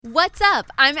What's up?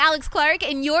 I'm Alex Clark,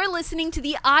 and you're listening to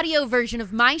the audio version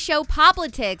of my show,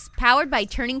 Poplitics, powered by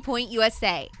Turning Point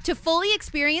USA. To fully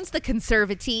experience the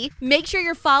conservative, make sure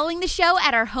you're following the show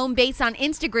at our home base on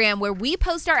Instagram, where we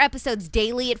post our episodes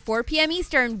daily at 4 p.m.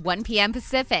 Eastern, 1 p.m.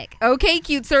 Pacific. Okay,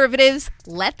 cute conservatives,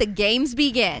 let the games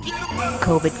begin.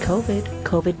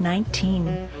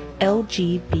 COVID-19,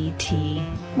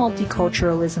 LGBT,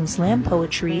 multiculturalism slam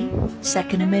poetry,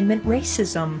 Second Amendment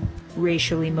racism,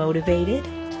 racially motivated,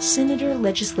 Senator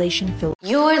legislation filter.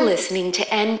 You're listening to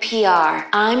NPR.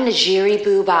 I'm Najiri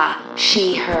Booba,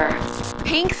 she, her.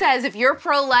 Pink says if you're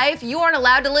pro-life, you aren't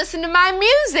allowed to listen to my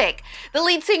music. The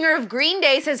lead singer of Green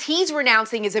Day says he's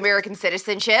renouncing his American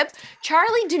citizenship.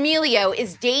 Charli D'Amelio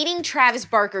is dating Travis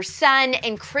Barker's son,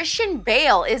 and Christian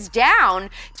Bale is down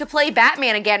to play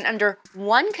Batman again under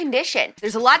one condition.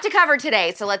 There's a lot to cover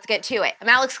today, so let's get to it. I'm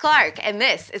Alex Clark, and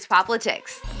this is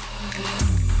Poplitics.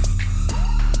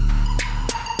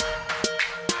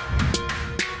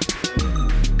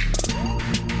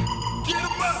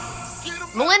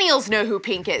 Millennials know who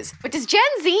Pink is, but does Gen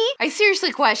Z? I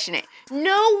seriously question it.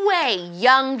 No way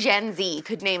young Gen Z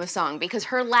could name a song because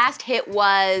her last hit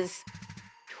was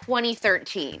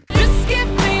 2013. Just give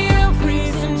me a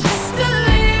reason, just a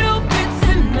little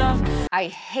bit's enough. I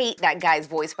hate that guy's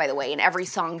voice, by the way, in every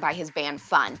song by his band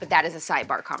Fun, but that is a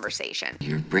sidebar conversation.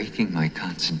 You're breaking my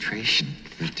concentration.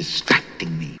 You're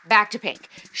distracting me. Back to Pink.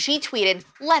 She tweeted,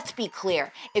 "Let's be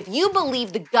clear. If you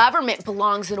believe the government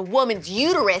belongs in a woman's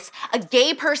uterus, a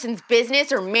gay person's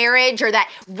business or marriage, or that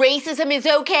racism is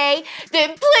okay, then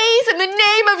please, in the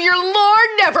name of your Lord,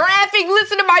 never effing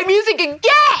listen to my music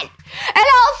again. And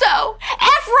also,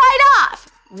 F right off.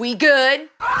 We good?"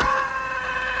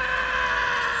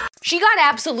 She got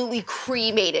absolutely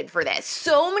cremated for this.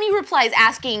 So many replies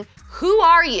asking, "Who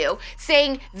are you?"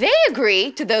 saying they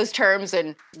agree to those terms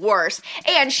and worse.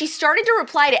 And she started to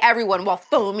reply to everyone while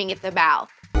foaming at the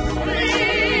mouth.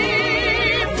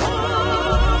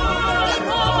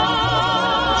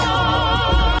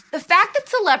 The fact that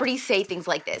celebrities say things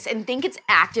like this and think it's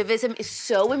activism is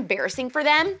so embarrassing for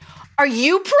them. Are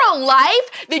you pro-life?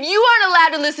 Then you aren't allowed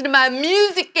to listen to my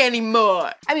music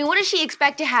anymore. I mean, what does she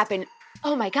expect to happen?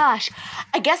 Oh my gosh,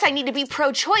 I guess I need to be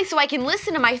pro-choice so I can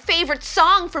listen to my favorite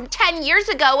song from 10 years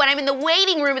ago when I'm in the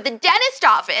waiting room at the dentist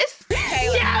office. No,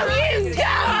 you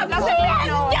don't! No,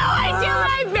 I do!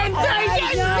 I've been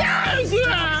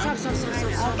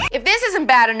If this isn't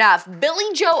bad enough,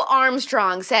 Billy Joe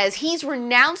Armstrong says he's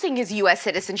renouncing his U.S.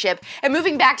 citizenship and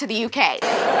moving back to the U.K.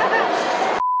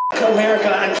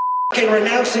 America, I'm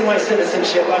renouncing my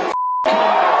citizenship.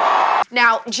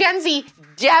 Now, Gen Z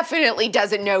definitely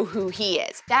doesn't know who he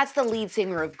is. That's the lead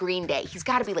singer of Green Day. He's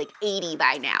got to be like 80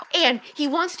 by now. And he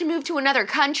wants to move to another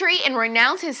country and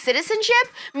renounce his citizenship,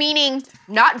 meaning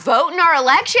not vote in our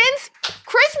elections?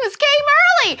 Christmas came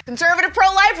early! Conservative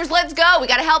pro-lifers, let's go. We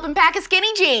got to help him pack his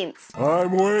skinny jeans.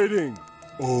 I'm waiting,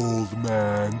 old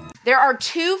man. There are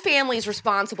two families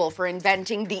responsible for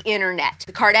inventing the internet,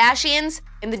 the Kardashians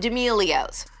and the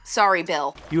D'Amelios. Sorry,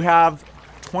 Bill. You have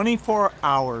 24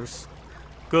 hours.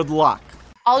 Good luck.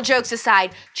 All jokes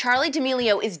aside, Charli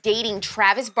D'Amelio is dating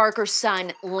Travis Barker's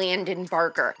son, Landon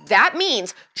Barker. That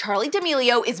means Charli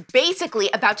D'Amelio is basically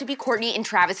about to be Kourtney and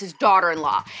Travis's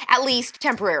daughter-in-law, at least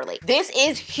temporarily. This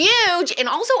is huge and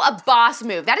also a boss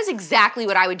move. That is exactly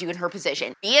what I would do in her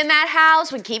position. Be in that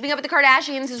house when Keeping Up with the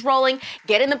Kardashians is rolling,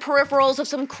 get in the peripherals of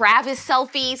some Kravis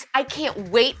selfies. I can't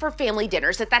wait for family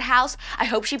dinners at that house. I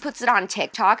hope she puts it on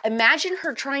TikTok. Imagine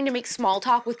her trying to make small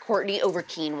talk with Kourtney over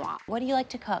quinoa. What do you like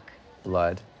to cook?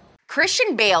 Blood.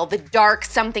 Christian Bale, the dark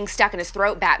something stuck in his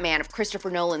throat Batman of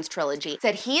Christopher Nolan's trilogy,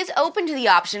 said he is open to the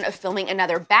option of filming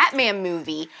another Batman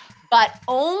movie, but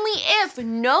only if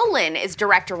Nolan is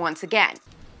director once again.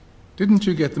 Didn't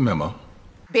you get the memo?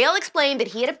 Bale explained that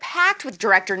he had a pact with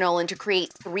director Nolan to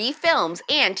create 3 films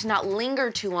and to not linger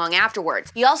too long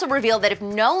afterwards. He also revealed that if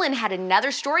Nolan had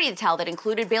another story to tell that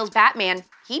included Bale's Batman,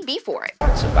 he'd be for it.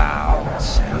 It's about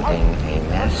sending a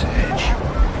message.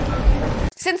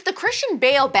 Since the Christian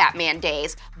Bale Batman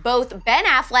days, both Ben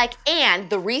Affleck and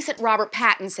the recent Robert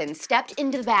Pattinson stepped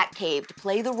into the Batcave to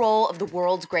play the role of the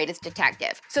world's greatest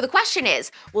detective. So the question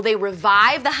is, will they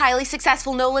revive the highly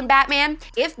successful Nolan Batman?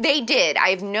 If they did, I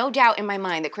have no doubt in my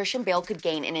mind that Christian Bale could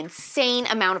gain an insane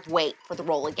amount of weight for the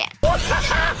role again.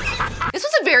 This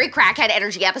was a very crackhead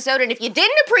energy episode, and if you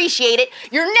didn't appreciate it,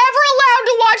 you're never allowed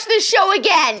to watch this show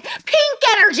again. Pink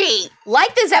energy!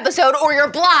 Like this episode or you're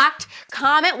blocked.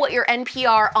 Comment what your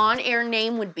NPR on-air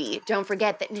name would be. Don't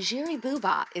forget that Najiri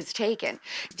Booba is taken.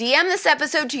 DM this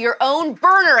episode to your own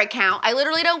burner account. I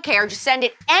literally don't care. Just send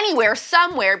it anywhere,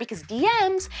 somewhere, because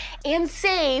DMs and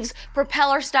saves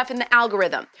propel our stuff in the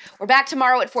algorithm. We're back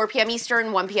tomorrow at 4 p.m.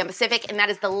 Eastern, 1 p.m. Pacific, and that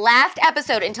is the last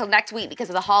episode until next week because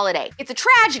of the holiday. It's a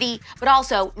tragedy, but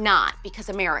also not, because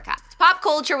America. It's pop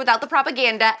culture without the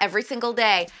propaganda every single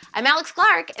day. I'm Alex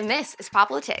Clark, and this is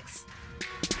Poplitics.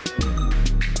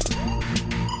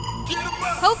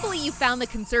 Hopefully you found the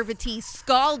Conservatee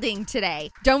scalding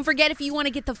today. Don't forget, if you want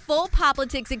to get the full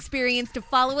Poplitics experience, to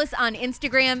follow us on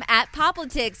Instagram at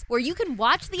Poplitics, where you can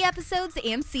watch the episodes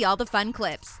and see all the fun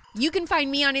clips. You can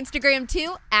find me on Instagram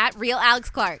too, at Real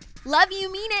Alex Clark. Love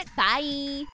you, mean it. Bye.